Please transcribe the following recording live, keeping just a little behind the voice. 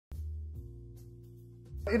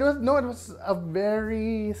It was a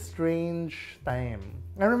very strange time.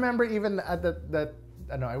 I remember even at that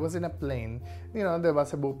I was in a plane. You know, diba,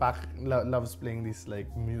 Cebu Pac loves playing these like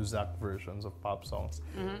music versions of pop songs.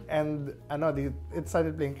 And it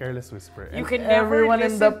started playing Careless Whisper. You and can never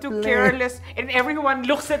listen to plane, Careless and everyone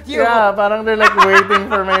looks at you. Yeah, parang they're like waiting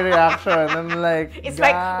for my reaction. I'm like, it's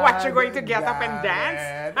like, what, you're going to get up and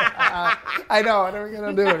dance? I know, what are we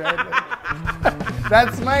gonna do, right?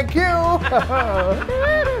 That's my cue!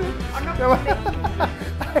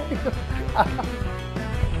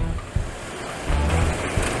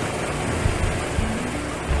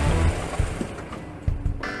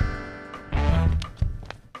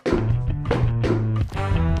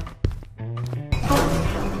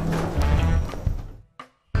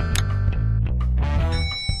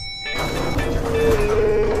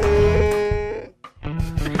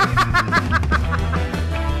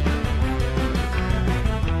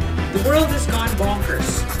 The world has gone bonkers.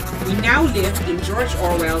 We now live in George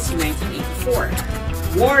Orwell's 1984.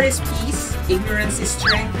 War is peace, ignorance is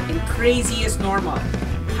strength, and crazy is normal.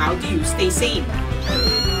 How do you stay sane?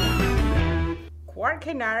 Quark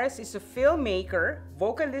Henares is a filmmaker,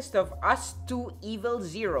 vocalist of Us 2 Evil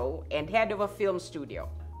Zero, and head of a film studio.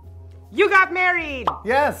 You got married!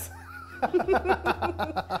 Yes!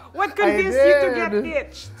 What convinced you to get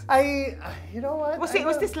hitched? You know what? Was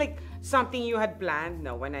this like something you had planned?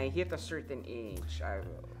 No, when I hit a certain age,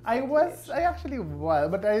 I actually was,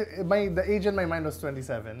 but the age in my mind was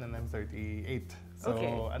 27 and I'm 38. So,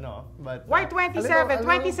 okay. But... Why 27?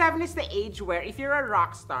 27 is the age where if you're a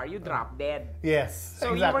rock star, you drop dead. Yes,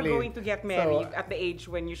 so exactly. you were going to get married at the age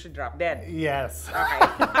when you should drop dead. Yes.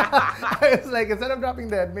 Okay. It's like, instead of dropping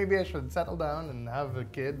dead, maybe I should settle down and have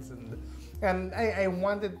kids. And I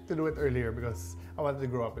wanted to do it earlier because I wanted to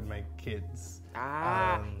grow up with my kids.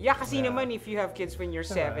 Yeah, kasi naman if you have kids when you're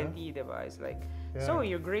 70, diba? It's like, so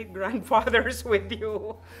your great-grandfather's with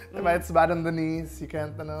you. It's bad on the knees. You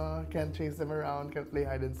can't chase them around, can't play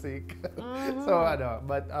hide and seek. So,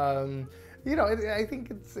 but I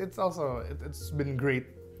think it's been great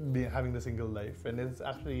having the single life, and it's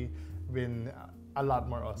actually been a lot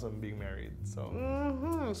more awesome being married. So.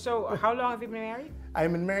 So how long have you been married?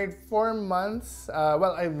 I've been married 4 months.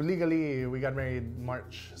 We got married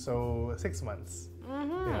March, so 6 months.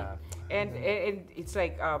 Yeah. And it's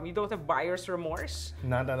like you don't have buyer's remorse?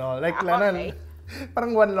 Not at all. Like okay.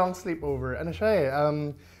 Parang one long sleepover. And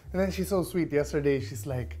then she's so sweet. Yesterday she's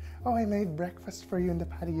like, "Oh, I made breakfast for you in the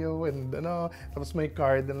patio," and that was my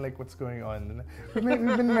card, and like, what's going on? And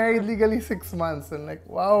we've been married legally 6 months, and like,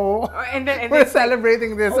 wow. And we're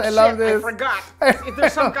celebrating this. I love this. I forgot. If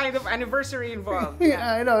there's some kind of anniversary involved.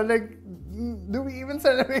 Yeah, I know. Like, do we even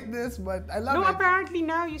celebrate this? But I love it. No, apparently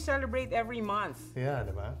now you celebrate every month. Yeah,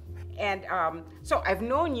 diba? And so I've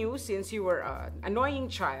known you since you were an annoying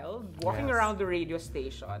child walking around the radio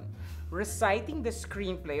station, reciting the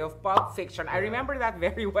screenplay of Pulp Fiction. I remember that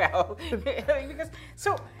very well. Because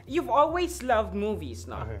you've always loved movies,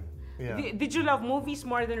 no? Okay. Yeah. Did you love movies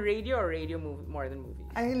more than radio, or radio more than movies?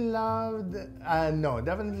 I loved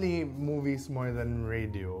definitely movies more than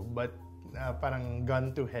radio, but parang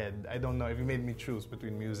gun to head. I don't know if you made me choose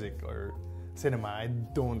between music or cinema. I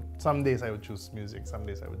don't. Some days I would choose music. Some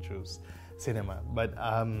days I would choose cinema. But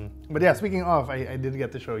yeah. Speaking of, I did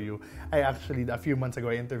get to show you. I actually a few months ago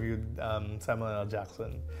I interviewed Samuel L.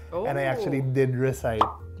 Jackson, and I actually did recite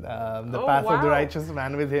the Path of the Righteous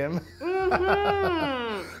Man with him,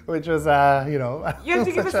 which was You have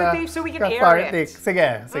to give us the tape so we can air it.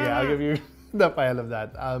 Sige, I'll give you the file of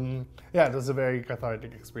that. Yeah, it was a very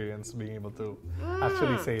cathartic experience being able to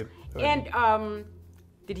actually say it. And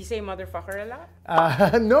did he say motherfucker a lot?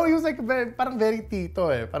 No, he was like parang very tito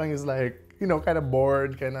eh. Parang he's like, kind of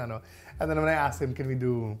bored, kind of no. And then when I asked him, can we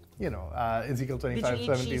do, Ezekiel 25, Did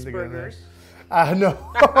you eat 17 together? cheeseburgers? No.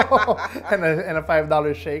 and a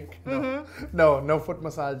 $5 shake. No. No foot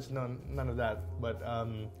massage. No, none of that. But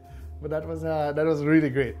that was really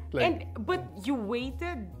great. But you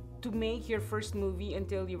waited to make your first movie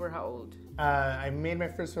until you were how old? I made my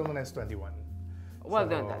first film when I was 21. Well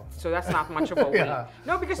done. So that's not much of a wait.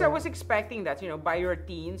 No, because I was expecting that, by your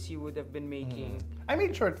teens, you would have been making... I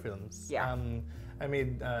made short films. Yeah. I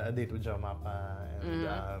made A Date with Mapa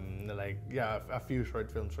and a few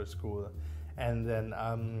short films for school. And then,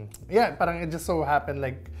 parang it just so happened,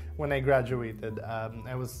 like, when I graduated,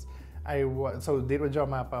 so Date with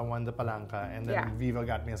Mapa won the Palanca, and then Viva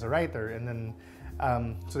got me as a writer, and then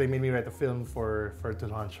so they made me write a film to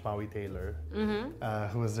launch Maui Taylor,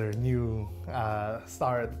 who was their new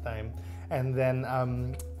star at the time. And then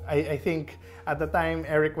I think at the time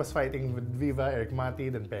Eric was fighting with Viva, Eric Mati,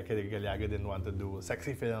 then Peke de Galiaga didn't want to do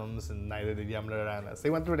sexy films, and neither did Yam Laranas. They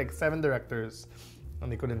went through like 7 directors,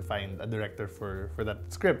 and they couldn't find a director for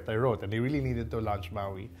that script I wrote, and they really needed to launch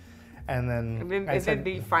Maui. And then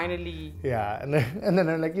they finally... Yeah, and then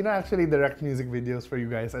they're like, actually direct music videos for you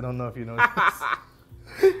guys. I don't know if you know this.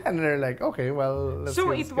 And they're like, okay, well, let's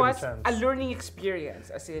So give it was a chance. a learning experience,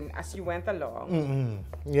 as you went along.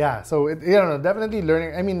 Yeah, so definitely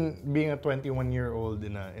learning. I mean, being a 21-year-old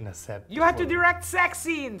in a set. You had to direct sex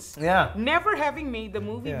scenes. Yeah. Never having made the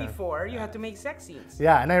movie before, you had to make sex scenes.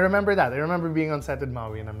 Yeah, and I remember that. I remember being on set with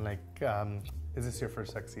Maui, and I'm like, is this your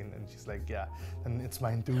first sex scene? And she's like, yeah. And it's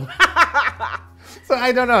mine too. So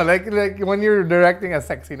I don't know, like when you're directing a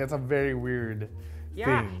sex scene, it's a very weird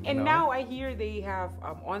thing. And now I hear they have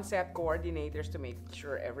on-set coordinators to make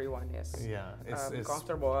sure everyone is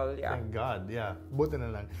comfortable. Yeah. Thank God, yeah. Buti na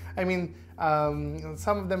lang. I mean,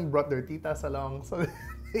 some of them brought their titas along, so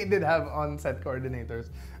they did have on-set coordinators.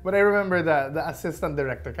 But I remember the assistant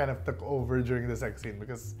director kind of took over during the sex scene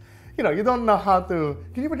because, you don't know how to.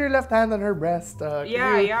 Can you put your left hand on her breast?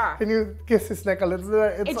 Can you kiss his neck a little?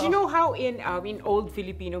 And you know how in old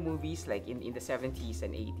Filipino movies, like in the 70s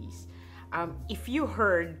and 80s, if you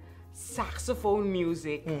heard saxophone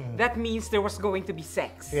music, that means there was going to be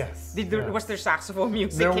sex. Yes. Was there saxophone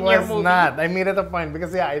music there in your movie? There was not. I made it a point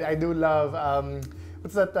because I do love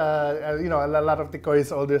what's that? A lot of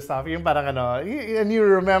Tikoy's older stuff. Yung parang and you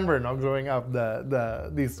remember, growing up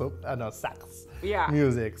these sax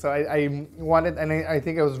music. So I wanted, and I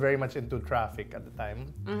think I was very much into Traffic at the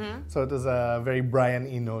time. So it was a very Brian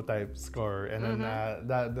Eno type score, and then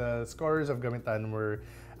the scores of Gamitan were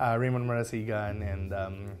Raymond Marasigan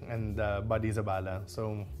and Buddy Zabala.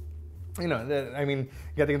 So,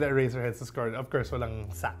 getting the Eraserheads to score, of course,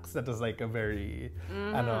 walang sax. That was like a very,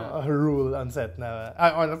 a rule on set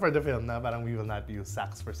for the film na parang we will not use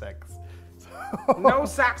sax for sex. So, no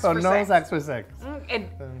sax for sex. No sax for sex. And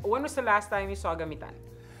when was the last time you saw Gamitan?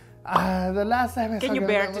 The last time I saw Can you Gamitan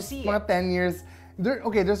bear to was see mga it? 10 years.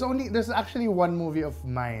 There's actually one movie of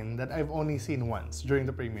mine that I've only seen once during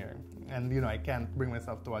the premiere. And I can't bring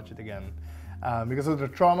myself to watch it again because of the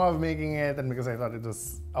trauma of making it and because I thought it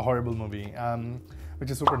was a horrible movie,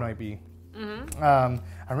 which is Super Noipy. I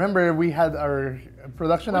remember we had our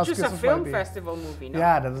production house. Which is a film festival movie, no?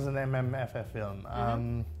 Yeah, that was an MMFF film.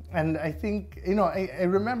 And I think, I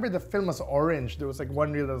remember the film was orange. There was like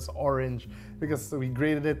one reel that was orange because we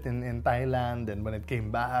graded it in Thailand, and when it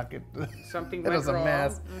came back, it was a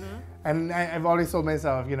mess. And I've always told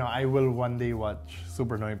myself, I will one day watch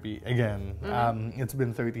Super Noipy again. It's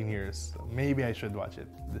been 13 years. So maybe I should watch it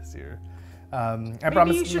this year.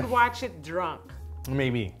 Maybe you should watch it drunk.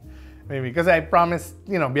 Maybe, because I promised,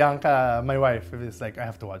 Bianca, my wife, it's like, I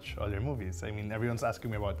have to watch all your movies. I mean, everyone's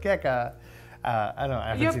asking me about Keka. I don't know.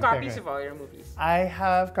 I You have seen copies Keka. of all your movies? I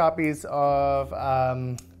have copies of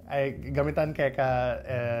Gamitan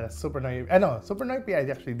Keka, Super Noipy. Super Noipy I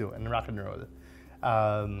actually do, and Rock and Roll.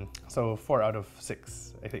 So 4 out of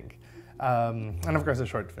 6, I think. And of course the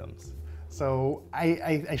short films. So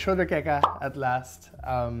I showed her Keka at last.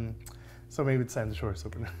 So maybe it's time to show her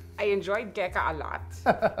Super Noipy. I enjoyed Keka a lot.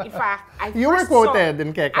 In fact, You were quoted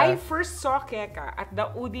in Keka. I first saw Keka at the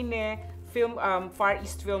Udine Far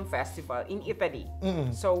East Film Festival in Italy.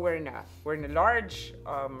 So we're in a large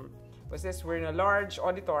we're in a large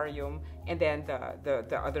auditorium, and then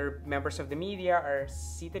the other members of the media are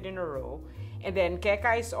seated in a row, and then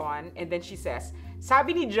Keka is on, and then she says,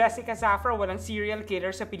 "Sabi ni Jessica Zafra, walang serial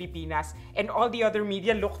killer sa Pilipinas," and all the other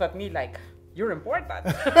media looked at me like, "You're important."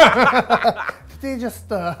 They just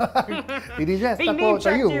They name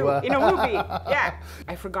checked you in a movie. Yeah.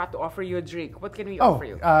 I forgot to offer you a drink. What can we offer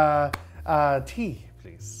you? Tea,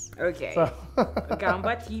 please. Okay. So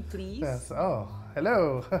Gamba tea, please. Yes. Oh,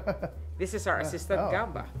 hello. This is our assistant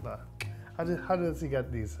Gamba. How does he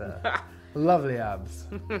get these lovely abs?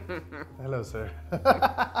 Hello, sir.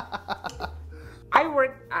 I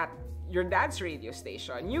worked at your dad's radio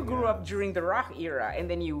station. You grew up during the rock era, and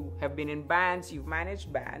then you have been in bands, you've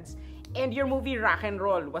managed bands, and your movie Rock and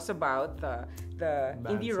Roll was about the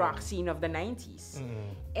indie rock scene of the 90s.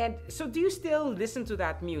 And so do you still listen to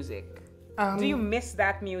that music? Do you miss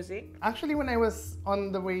that music? Actually, when I was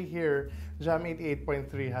on the way here, Jam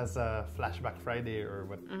 88.3 has a Flashback Friday or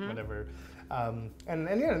whatever. And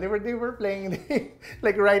they were playing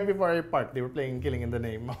like right before I parked. They were playing "Killing in the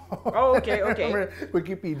Name." Oh, okay.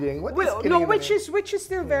 Wikipediaing. Which is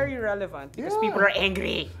still very relevant because people are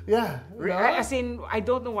angry. Yeah. As in, I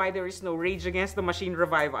don't know why there is no Rage Against the Machine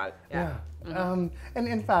revival. Yeah. And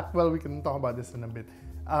in fact, well, we can talk about this in a bit.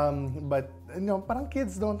 But parang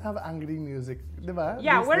kids don't have angry music, diba?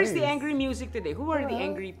 Yeah, These where is the days. angry music today? Who are the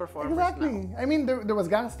angry performers Exactly. now? I mean, there was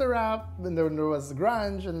gangster rap, and there was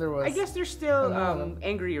grunge, and there was... I guess there's still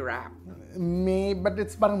angry rap. But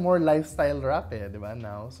it's parang more lifestyle rap, diba,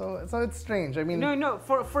 now? So it's strange. I mean... No.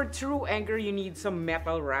 For true anger, you need some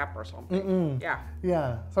metal rap or something. Yeah.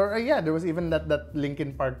 Yeah. So there was even that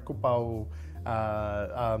Linkin Park Kupao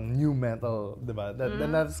new metal, diba?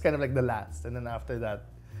 Then that's kind of like the last, and then after that,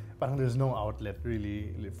 parang there's no outlet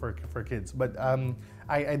really for kids. But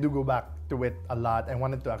I do go back to it a lot. I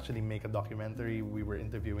wanted to actually make a documentary. We were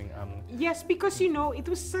interviewing Yes, because it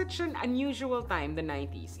was such an unusual time, the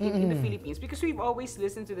 90s, in the Philippines, because we've always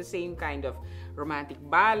listened to the same kind of romantic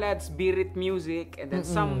ballads, birit music, and then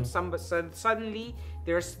suddenly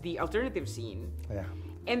there's the alternative scene. Yeah.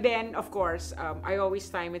 And then, of course, I always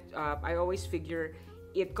figure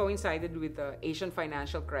it coincided with the Asian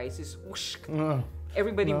financial crisis. Whoosh,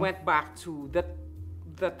 everybody went back to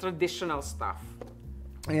the traditional stuff.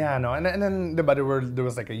 Yeah, no, and then there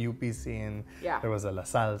was like a UP scene, there was a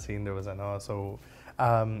LaSalle scene, there was so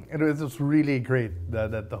it was really great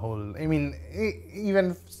that the whole, I mean,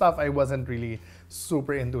 even stuff I wasn't really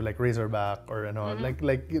super into, like Razorback or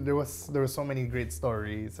like there was so many great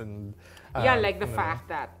stories, and like the fact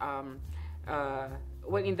that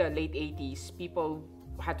well, in the late 80s people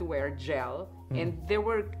had to wear gel, and there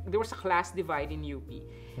was a class divide in UP.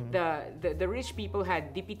 The rich people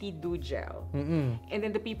had DPT do gel, and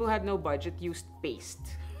then the people who had no budget used paste.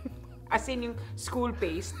 As in yung school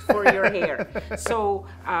paste for your hair. So,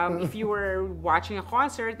 if you were watching a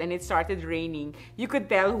concert and it started raining, you could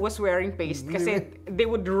tell who was wearing paste kasi they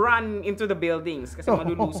would run into the buildings kasi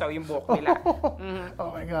malulusaw yung buhok nila.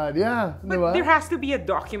 Oh my God, yeah. But there has to be a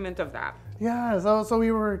document of that. Yeah, so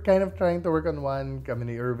we were kind of trying to work on one,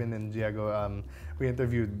 kami ni Irvin and Diego. We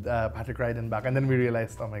interviewed Patrick Reidenbach, and then we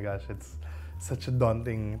realized, oh my gosh, it's such a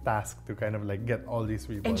daunting task to kind of like get all these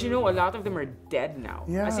people. And a lot of them are dead now.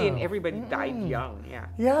 Yeah. As in, everybody died young. Yeah.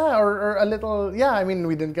 Yeah, or a little. Yeah, I mean,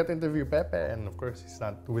 we didn't get to interview Pepe, and of course, he's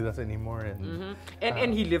not with us anymore.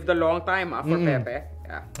 And he lived a long time for Pepe.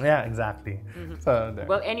 Yeah. Yeah, exactly. So there.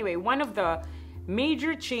 Well, anyway, one of the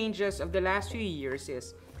major changes of the last few years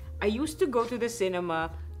is I used to go to the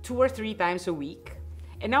cinema 2 or 3 times a week,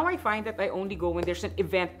 and now I find that I only go when there's an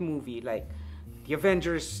event movie like the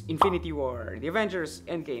Avengers Infinity War, the Avengers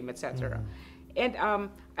Endgame, etc. And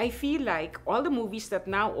I feel like all the movies that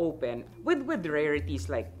now open with rarities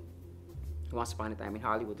like Once Upon a Time in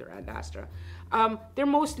Hollywood or Ad Astra, they're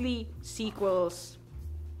mostly sequels,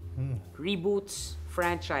 reboots,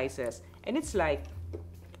 franchises, and it's like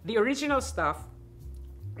the original stuff.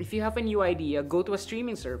 If you have a new idea, go to a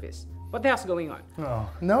streaming service. What the hell's going on? Oh.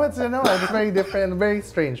 No, it's very different, very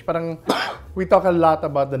strange. Parang we talk a lot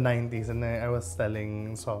about the 90s, and I was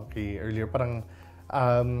telling Soki earlier, parang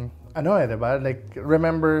diba? Like,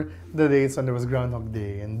 remember the days when there was Groundhog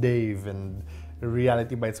Day and Dave and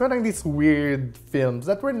Reality Bites. Parang these weird films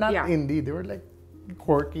that were not indie. They were like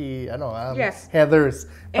quirky, Heathers.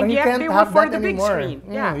 And you yet can't they were have for that the big anymore. screen.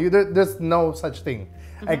 Yeah. There's no such thing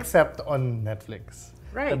except on Netflix.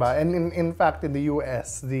 Right. Diba? And in fact, in the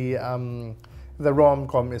US, the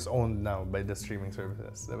rom-com is owned now by the streaming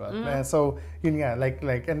services. Diba? So yun nga,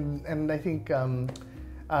 like and I think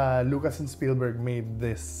Lucas and Spielberg made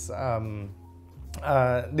this.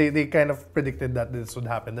 They kind of predicted that this would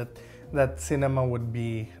happen. That cinema would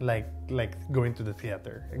be like going to the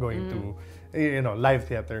theater, going to live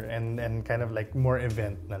theater, and kind of like more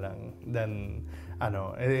event na lang than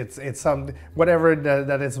it's something, whatever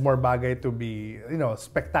that is more bagay to be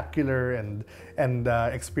spectacular and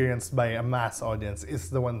experienced by a mass audience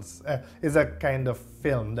is a kind of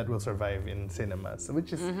film that will survive in cinemas,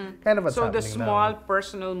 which is kind of what's happening the small now.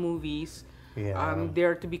 personal movies.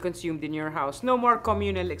 They're to be consumed in your house. No more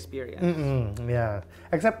communal experience. Yeah.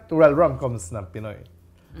 Except, rom-coms na Pinoy.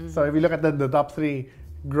 So if you look at the top 3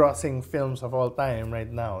 grossing films of all time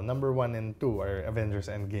right now, number 1 and 2 are Avengers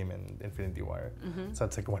Endgame and Infinity War. So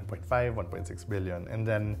it's like 1.5, 1.6 billion. And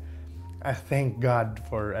then, I thank God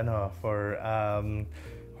for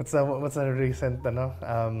what's the recent,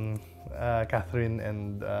 Catherine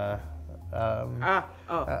and,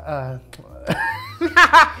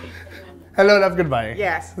 Hello, Love, Goodbye.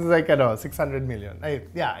 Yes. It's like 600 million. I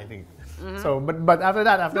think. So, but after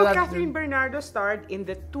that, Catherine Bernardo starred in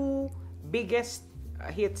the 2 biggest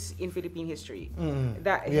hits in Philippine history.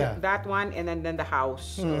 That one, and then the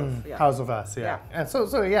House. House of Us. Yeah. And so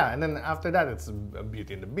and then after that, it's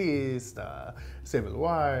Beauty and the Beast, Civil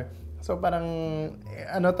War. So parang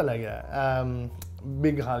talaga.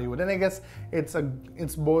 Big Hollywood, and I guess it's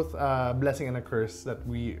both a blessing and a curse that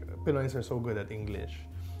we Pinoys are so good at English.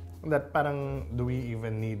 that parang, do we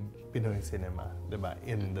even need Pinoy cinema, diba,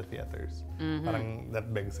 in the theaters? Parang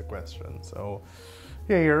that begs a question. So,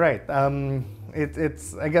 yeah, you're right.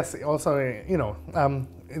 It's I guess also, you know,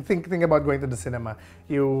 think about going to the cinema.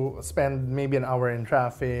 You spend maybe an hour in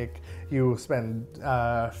traffic. You spend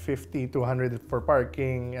 50 to 100 for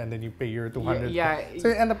parking, and then you pay your 200. Yeah. So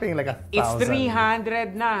you end up paying like 1,000. It's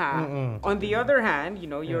 300 na. Ha? On the other hand, you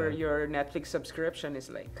know, your Netflix subscription is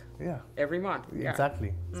like every month. Yeah.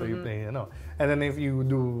 Exactly. So you pay, you know. And then if you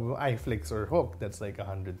do iFlix or Hook, that's like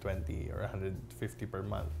 120 or 150 per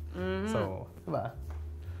month. So, diba?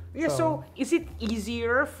 Yeah, so is it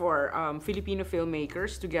easier for Filipino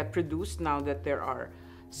filmmakers to get produced now that there are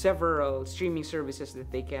several streaming services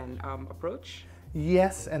that they can approach?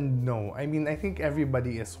 Yes and no. I mean, I think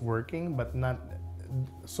everybody is working, but not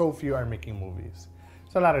so few are making movies.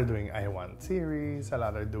 So a lot are doing I-Want series, a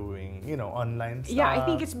lot are doing, you know, online stuff. Yeah, I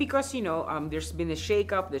think it's because, you know, there's been a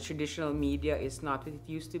shake-up. The traditional media is not what it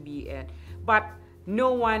used to be. But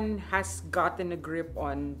no one has gotten a grip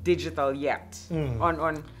on digital yet,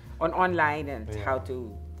 on online and how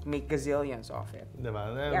to make gazillions of it.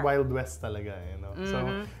 Diba? Wild West talaga, you know.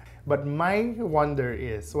 So, but my wonder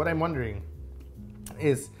is, what I'm wondering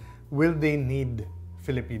is, will they need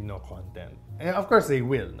Filipino content? And of course they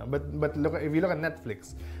will, no? But look, if you look at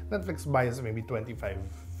Netflix buys maybe 25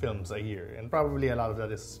 films a year, and probably a lot of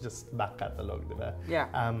that is just back catalog, diba? Yeah.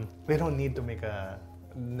 They don't need to make a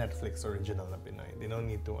Netflix original na Pinoy. They don't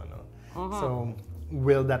need to, So,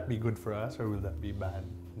 will that be good for us or will that be bad,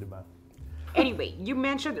 diba? Anyway, you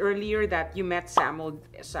mentioned earlier that you met Samuel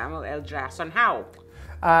L. Jackson. How?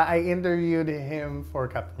 I interviewed him for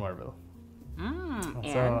Captain Marvel.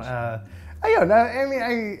 And? Ayun, I mean,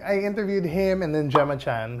 I interviewed him and then Gemma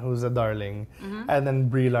Chan, who's a darling, and then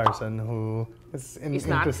Brie Larson, who is an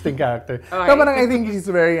interesting character. Oh, So parang I think he's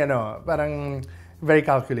very, parang very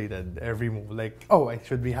calculated every move. Like, oh, I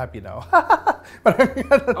should be happy now. Parang,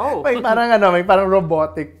 may parang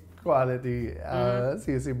robotic quality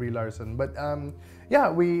si Brie Larson. But yeah,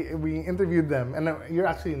 we interviewed them, and you're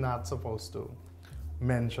actually not supposed to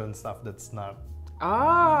mention stuff that's not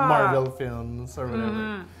Marvel films or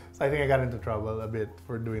whatever. So I think I got into trouble a bit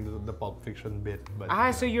for doing the Pulp Fiction bit.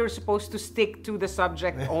 But so you're supposed to stick to the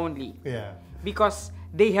subject only. Yeah. Because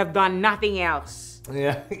they have done nothing else.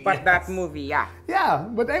 Yeah. But that movie, Yeah,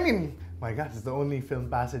 but I mean, my God, it's the only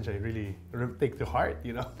film passage I really take to heart,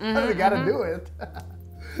 you know. We gotta do it.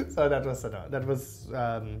 So that was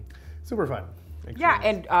super fun. Yeah,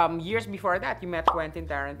 and years before that, you met Quentin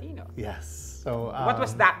Tarantino. Yes. So what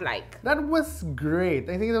was that like? That was great.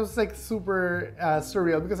 I think it was like super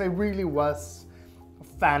surreal because I really was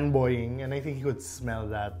fanboying, and I think he could smell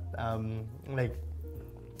that. Like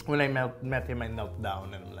when I met him, I knelt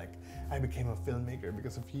down and I'm like, I became a filmmaker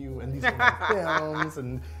because of you, and these are my films,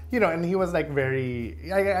 and you know, and he was like very,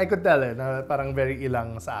 I could tell it, parang very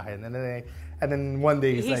ilang sa akin, and then one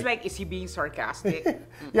day he's like, is he being sarcastic?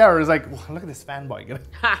 Yeah, or he's like, well, look at this fanboy,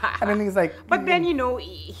 and then he's like, but then you know,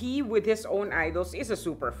 he with his own idols is a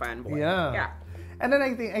super fanboy. Yeah. And then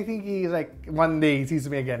I think he's like, one day he sees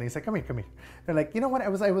me again. He's like, come here. They're like, you know what? I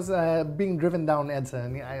was being driven down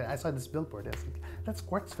Edson, and I saw this billboard. I was like, that's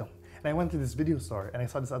Quark's film. And I went to this video store and I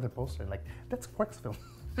saw this other poster. Like, that's Quark's film.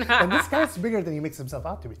 And this guy's bigger than he makes himself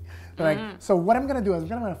out to be. Like, so what I'm gonna do is I'm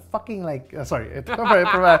gonna fucking like,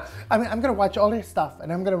 I'm gonna watch all his stuff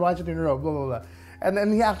and I'm gonna watch it in a row. Blah blah blah. And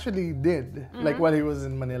then he actually did. Like while he was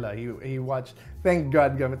in Manila, he watched. Thank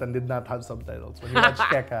God, Gamitan did not have subtitles when he watched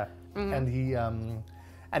Keka, and he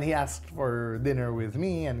asked for dinner with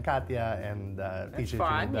me and Katya and That's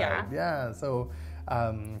fun, yeah. So.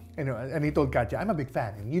 You know, and he told Katya, I'm a big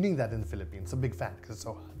fan, and you need that in the Philippines, a big fan because it's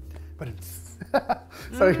so hot. But it's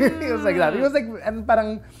so he was like that. He was like, and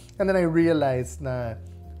then I realized na,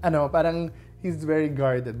 parang he's very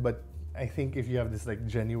guarded. But I think if you have this like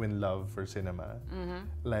genuine love for cinema,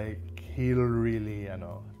 like he'll really,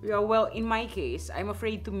 Yeah, well, in my case, I'm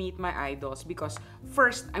afraid to meet my idols because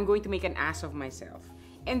first, I'm going to make an ass of myself.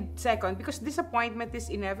 And second, because disappointment is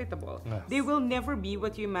inevitable. Yes. They will never be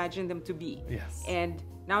what you imagine them to be. Yes. And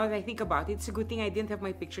now that I think about it, it's a good thing I didn't have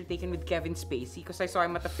my picture taken with Kevin Spacey because I saw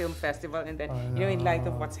him at a film festival and then, in light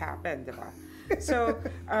of what's happened, diba? So,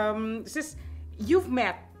 sis, you've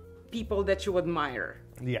met people that you admire.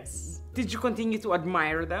 Yes. Did you continue to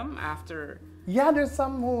admire them after? Yeah, there's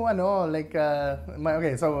some who, so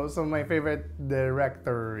my favorite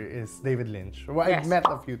director is David Lynch, who I've met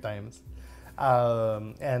a few times.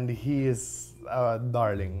 And he is a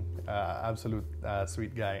darling, absolute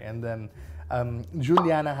sweet guy. And then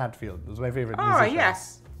Juliana Hatfield was my favorite musician.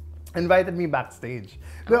 Yes. invited me backstage.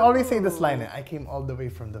 They always say this line, I came all the way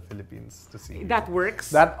from the Philippines to see you. That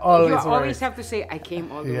works. That always You works. always have to say, I came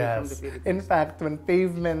all the way from the Philippines. In fact, when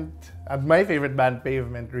Pavement, my favorite band,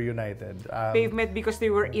 Pavement, reunited. Pavement, because they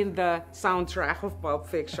were in the soundtrack of Pulp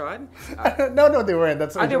Fiction. No, they weren't.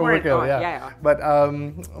 That's they weren't. overkill. Oh, Yeah.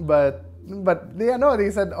 But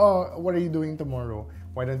they said, oh, what are you doing tomorrow?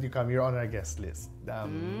 Why don't you come? You're on our guest list.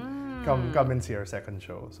 Come and see our second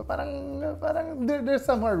show. So parang there's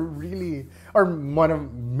somewhere really, or one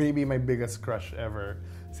of maybe my biggest crush ever,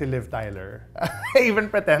 si Liv Tyler. I even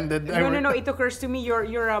pretended. No. It occurs to me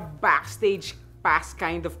you're a backstage pass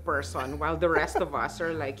kind of person, while the rest of us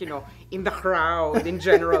are like, in the crowd, in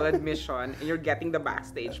general admission, and you're getting the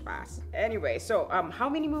backstage pass. Anyway, so how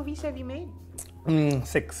many movies have you made?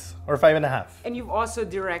 6 or 5.5. And you've also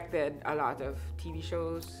directed a lot of TV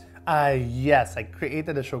shows. Yes, I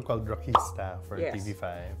created a show called Rockista for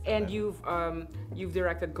TV5. And you've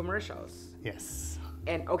directed commercials. Yes.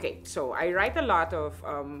 And okay, so I write a lot of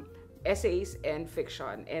essays and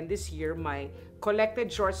fiction, and this year my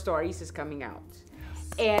collected short stories is coming out.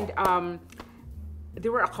 And there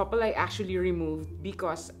were a couple I actually removed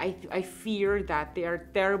because I fear that they are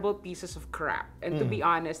terrible pieces of crap. And to be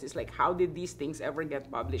honest, it's like, how did these things ever get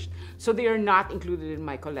published? So they are not included in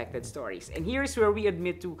my collected stories. And here's where we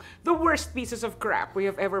admit to the worst pieces of crap we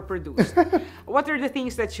have ever produced. What are the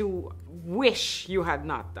things that you wish you had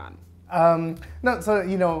not done?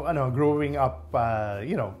 Growing up,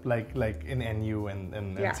 like in NU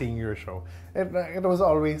and seeing your show, it was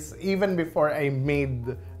always, even before I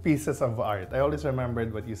made pieces of art, I always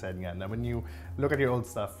remembered what you said, nga, na when you look at your old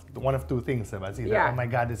stuff, one of two things, it's either, oh my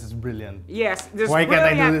God, this is brilliant. Yes, this why brilliant.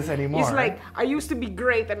 Can't I do this anymore? It's like, I used to be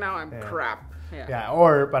great and now I'm crap. Yeah,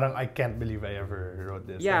 or parang, I can't believe I ever wrote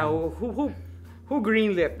this. Yeah, who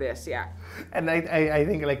greenlit this? Yeah. And I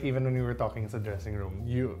think, like, even when we were talking in the dressing room,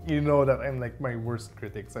 you know that I'm like my worst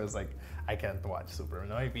critic. So I was like, I can't watch Super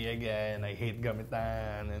Noipy again. I hate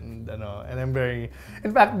Gamitan, and I'm very.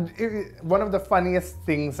 In fact, one of the funniest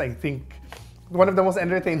things, I think, one of the most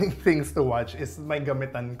entertaining things to watch is my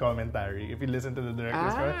Gamitan commentary. If you listen to the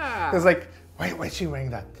director's comment, it's like, why is she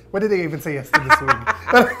wearing that? What did they even say yes to this wig?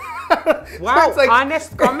 Wow, it's like,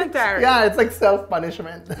 honest commentary. Yeah, it's like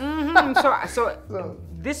self-punishment. So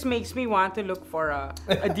this makes me want to look for a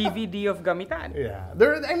DVD of Gamitan. Yeah,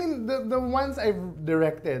 the ones I've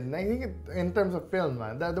directed, I think in terms of film,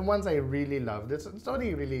 the ones I really loved, it's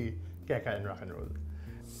only really Keka and Rock and Roll.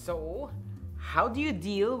 So, how do you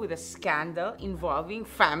deal with a scandal involving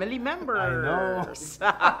family members? I know.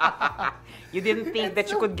 You didn't think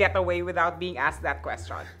that you could get away without being asked that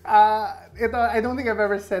question? I don't think I've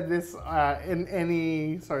ever said this in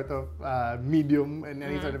any sort of medium, in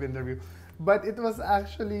any sort of interview. But it was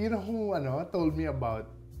actually, who told me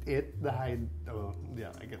about it? I get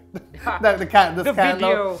the scandal.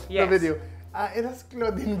 Video, yes. The video. It was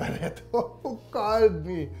Claudine Barreto who called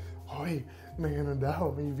me. Hoy, may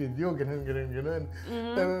may video, ganun.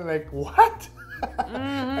 And I'm like, what?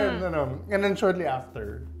 And then shortly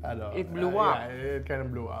after, it blew up. Yeah, it kind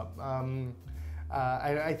of blew up.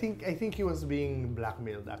 I think he was being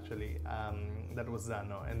blackmailed, actually. That was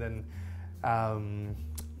Zano, and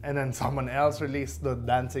then someone else released the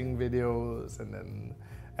dancing videos, and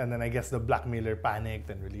then I guess the blackmailer panicked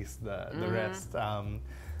and released the rest.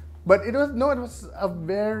 But it was a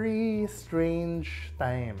very strange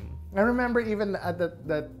time. I remember even at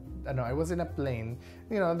that I was in a plane.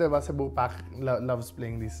 The Cebu Pac loves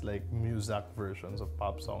playing these like music versions of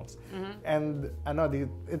pop songs, and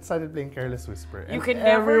it started playing Careless Whisper. You can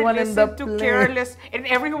never listen to Careless, and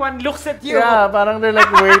everyone looks at you. Yeah, parang they're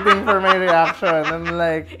like waiting for my reaction. I'm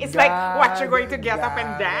like, it's like, what, you're going to get up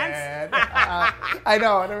and dance? I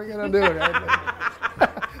know what are we gonna do, right?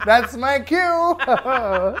 That's my cue.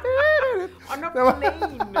 On a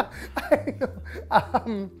plane.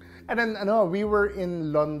 And then, we were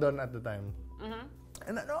in London at the time.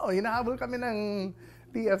 And hinahabol kami ng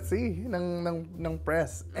TFC, ng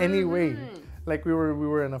press. Anyway, like we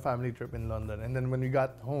were on a family trip in London. And then when we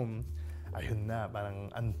got home, ayun na,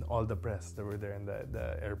 parang all the press that were there in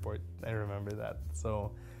the airport. I remember that.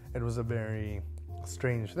 So it was a very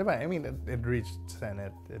strange, diba? I mean, it reached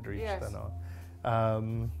Senate. It reached,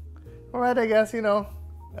 alright, I guess,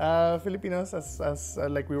 Filipinos, as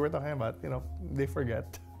like we were talking about, they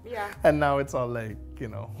forget. Yeah. And now it's all like,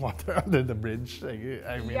 water under the bridge. Like,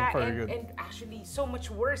 I mean, for good. And actually, so much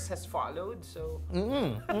worse has followed. So.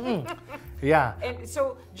 Yeah. And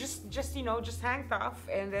so just hang tough,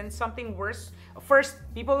 and then something worse. First,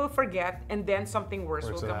 people will forget, and then something worse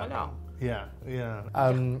will come along. Yeah.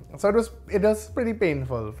 So it was pretty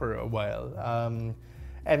painful for a while.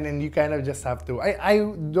 and then you kind of just have to.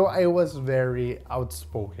 Though I was very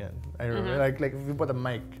outspoken. I remember, like if you put a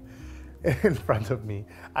mic in front of me,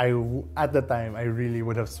 at the time I really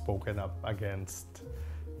would have spoken up against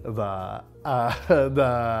the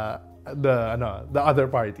other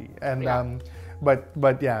party, and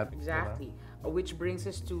but yeah, exactly. Which brings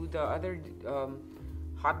us to the other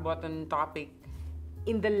hot button topic.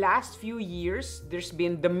 In the last few years, there's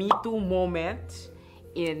been the Me Too moment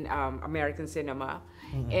in American cinema.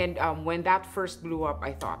 And when that first blew up,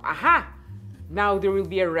 I thought, aha! Now there will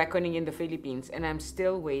be a reckoning in the Philippines. And I'm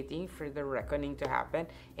still waiting for the reckoning to happen.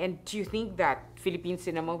 And do you think that Philippine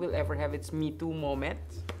cinema will ever have its Me Too moment?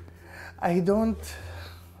 I don't.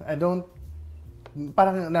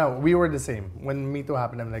 Parang no, we were the same. When Me Too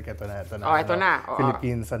happened, I'm like, ito na. Oh, ito na.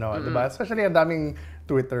 Philippines, diba? Especially ang daming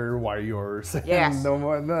Twitter warriors. Yes.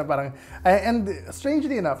 Parang, and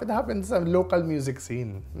strangely enough, it happens sa local music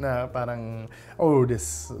scene na parang, oh,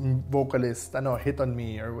 this vocalist, hit on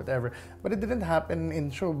me or whatever. But it didn't happen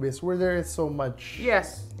in showbiz where there is so much.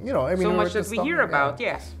 Yes. I mean, so much that we hear about.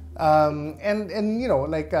 Yes. And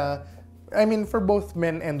like, I mean, for both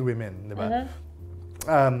men and women, diba?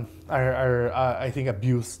 Are I think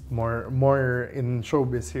abused more in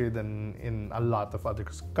showbiz here than in a lot of other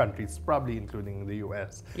countries, probably including the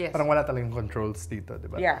US. Yes. Parang wala talagang controls dito, di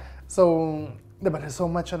ba? Yeah. So, di ba, there's so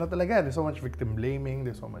much talaga, there's so much victim blaming,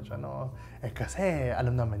 there's so much kasi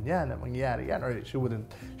alam naman yan na mangyayari yan, or she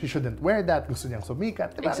shouldn't wear that, gusto niyang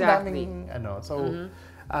sumikat, di ba? Exactly. So,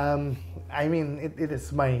 I mean, it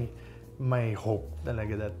is my hope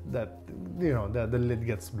talaga that the lid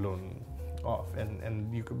gets blown off and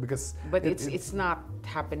you could, because it's not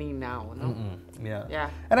happening now, no? Yeah.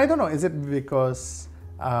 And I don't know, is it because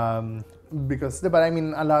diba, I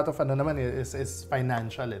mean, a lot of naman is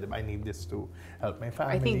financial, diba? I need this to help my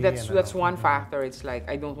family. I think that's one factor. It's like,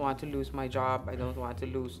 I don't want to lose my job, I don't want to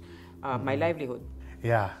lose my livelihood.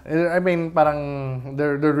 Yeah, I mean, parang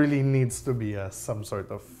there really needs to be some sort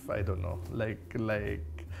of, I don't know, like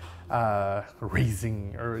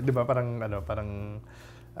raising, or diba, parang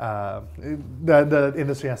the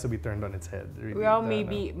industry has to be turned on its head. Really. Well,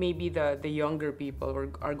 maybe the younger people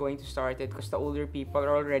are going to start it, because the older people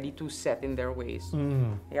are already too set in their ways.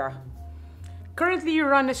 Yeah. Currently, you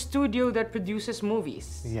run a studio that produces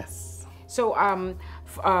movies. Yes. So,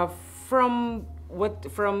 from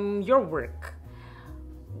your work,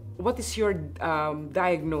 what is your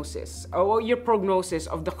diagnosis or your prognosis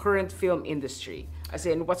of the current film industry? As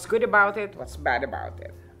in, what's good about it, what's bad about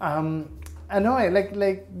it? I know, like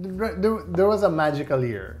there was a magical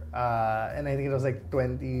year, and I think it was like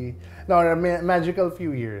a magical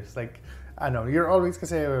few years. Like, I know, we're always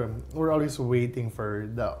waiting for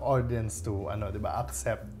the audience to, diba,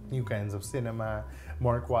 accept new kinds of cinema,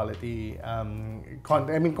 more quality,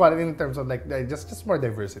 quality in terms of like just more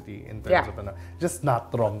diversity in terms of just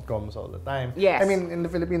not rom-coms all the time. Yes. I mean, in the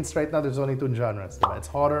Philippines right now, there's only two genres, diba? It's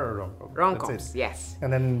horror or rom-com. Rom-coms, yes.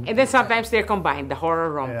 And then sometimes they're combined, the horror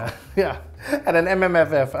rom-com. Yeah. And then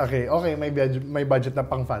MMFF, okay, may budget na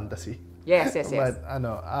pang fantasy. Yes. But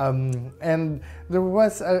and there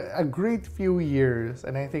was a great few years,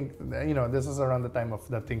 and I think this was around the time of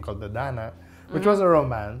that thing called the Dana, which was a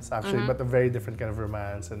romance actually, but a very different kind of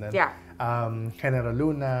romance. And then Genera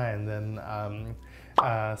Luna, and then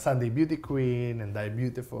Sunday Beauty Queen, and Die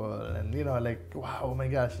Beautiful, and like, wow, oh my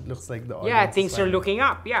gosh, it looks like the audience. Yeah, things are looking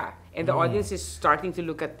up. Yeah, and the audience is starting to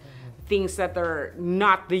look at things that are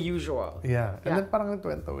not the usual. Yeah, and then parang it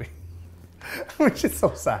went away. Which is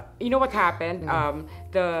so sad. You know what happened?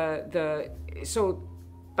 So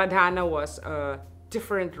Tadhana was a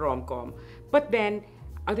different rom-com, but then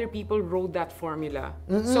other people rode that formula.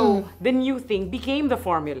 So the new thing became the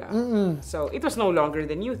formula. So it was no longer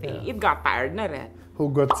the new thing. It got tired na rin. Who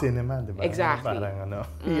Got Cinema, di ba? Exactly. Parang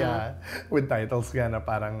with titles nga na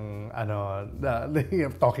parang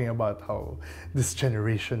talking about how this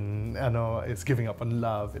generation is giving up on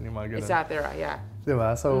love and yung mga ganun. Etc. Yeah.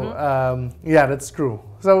 Diba? So that's true.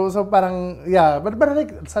 So parang but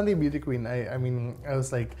like Sunday Beauty Queen, I mean, I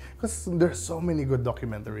was like, because there's so many good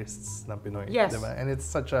documentarists na Pinoy, yes, diba? And it's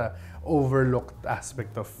such a overlooked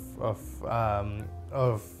aspect of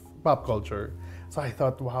pop culture. So I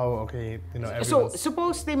thought, wow, okay, So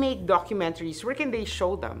suppose they make documentaries, where can they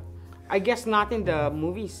show them? I guess not in the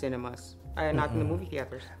movie cinemas. Not in the movie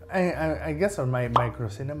theaters. I guess on my micro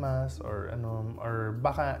cinemas or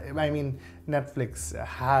baka, I mean, Netflix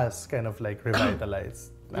has kind of like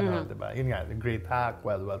revitalized diba? Yun nga, The Great Hack,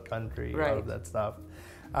 Wild Wild Country, all of that stuff.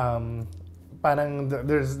 Parang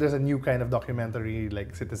there's a new kind of documentary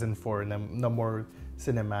like Citizen 4 na more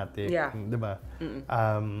cinematic, Yeah. diba?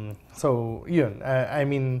 So yun, I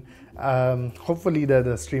mean, hopefully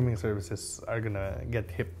the streaming services are gonna get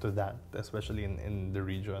hip to that, especially in the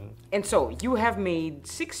region. And so you have made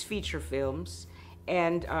 6 feature films,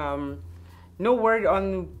 and no word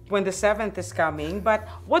on when the 7th is coming, but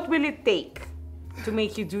what will it take to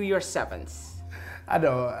make you do your 7th?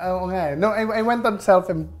 Okay. No, I went on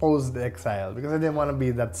self-imposed exile because I didn't want to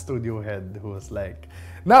be that studio head who was like,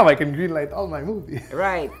 now I can greenlight all my movies.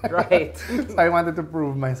 Right. So I wanted to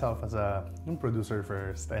prove myself as a producer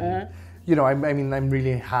first, and you know, I mean, I'm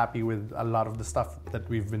really happy with a lot of the stuff that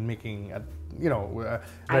we've been making. At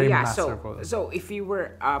very masterful. So if you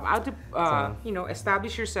were out to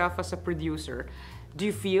establish yourself as a producer, do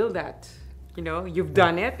you feel that you've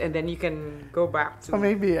done it and then you can go back to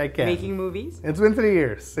maybe I can making movies? It's been 3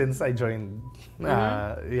 years since I joined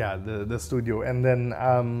the studio, and then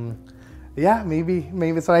maybe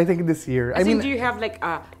so I think this year. I mean, do you have like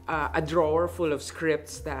a drawer full of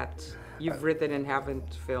scripts that you've written and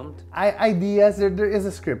haven't filmed? Ideas, there is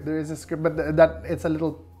a script, but that it's a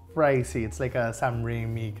little pricey. It's like a Sam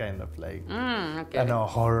Raimi kind of like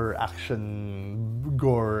horror action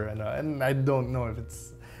gore, and I don't know if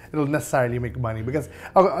it'll necessarily make money because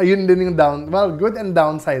yun din yung good and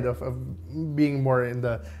downside of being more in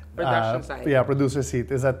the production side. Producer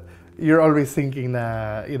seat is that you're always thinking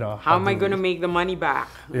how am I going to make the money back?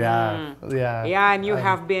 And you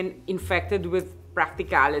have been infected with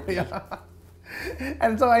practicality.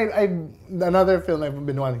 And so another film I've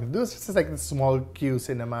been wanting to do is just like a small Q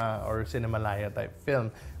cinema or Cinemalaya type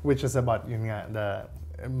film, which is about the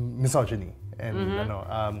misogyny and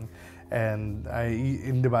and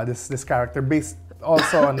this character based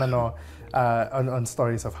also on on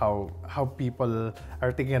stories of how people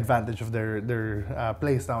are taking advantage of their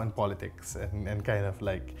place now in politics and kind of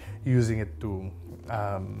like using it to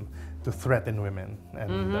threaten women,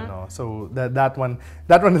 and so that one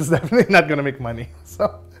is definitely not gonna make money.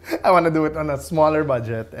 So I want to do it on a smaller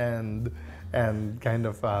budget and kind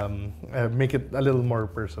of make it a little more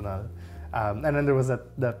personal. And then there was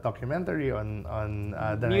that documentary on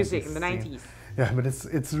the music 90s in the 90s. Yeah, but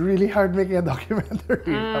it's really hard making a documentary.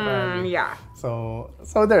 Apparently. Yeah. So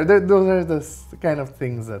those are the kind of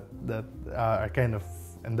things that are kind of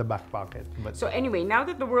in the back pocket. But so anyway, now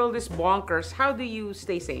that the world is bonkers, how do you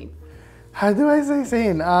stay sane? How do I stay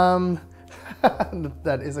sane? That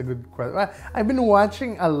is a good question. I've been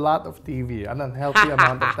watching a lot of TV, an unhealthy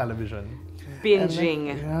amount of television.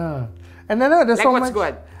 Binging. And then there's like so what's much.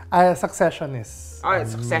 good? Succession is.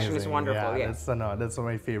 Succession is amazing. wonderful. Yeah, yes. That's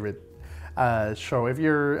my favorite show. If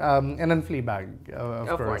you're and then Fleabag,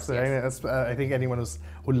 of course. Yes. I think anyone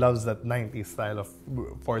who loves that 90s style of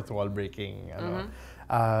fourth wall breaking.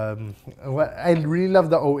 I really love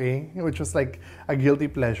the OA, which was like a guilty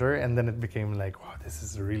pleasure, and then it became like, wow, this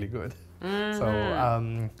is really good. So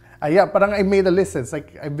parang I made a list. It's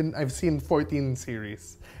like I've seen 14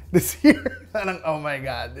 series this year. Oh my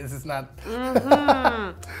God, this is not.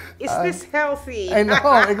 Is this healthy? I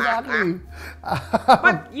know, exactly.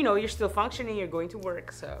 But you're still functioning. You're going to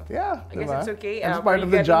work, so yeah, I guess it's okay. It's part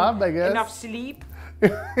of the job, I guess. Enough sleep.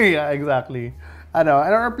 Yeah, exactly. I know.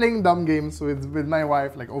 And we're playing dumb games with my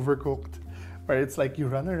wife, like Overcooked, where it's like you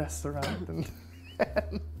run a restaurant and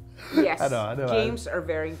yes, I know. Games are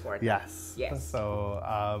very important. Yes. Yes. So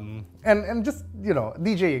and just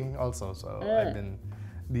DJing also. So I've been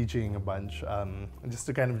DJing a bunch, just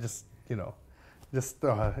to kind of just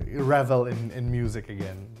revel in music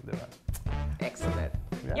again. Excellent.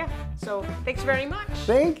 Yeah. So thanks very much.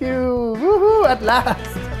 Thank you. Woohoo! At last.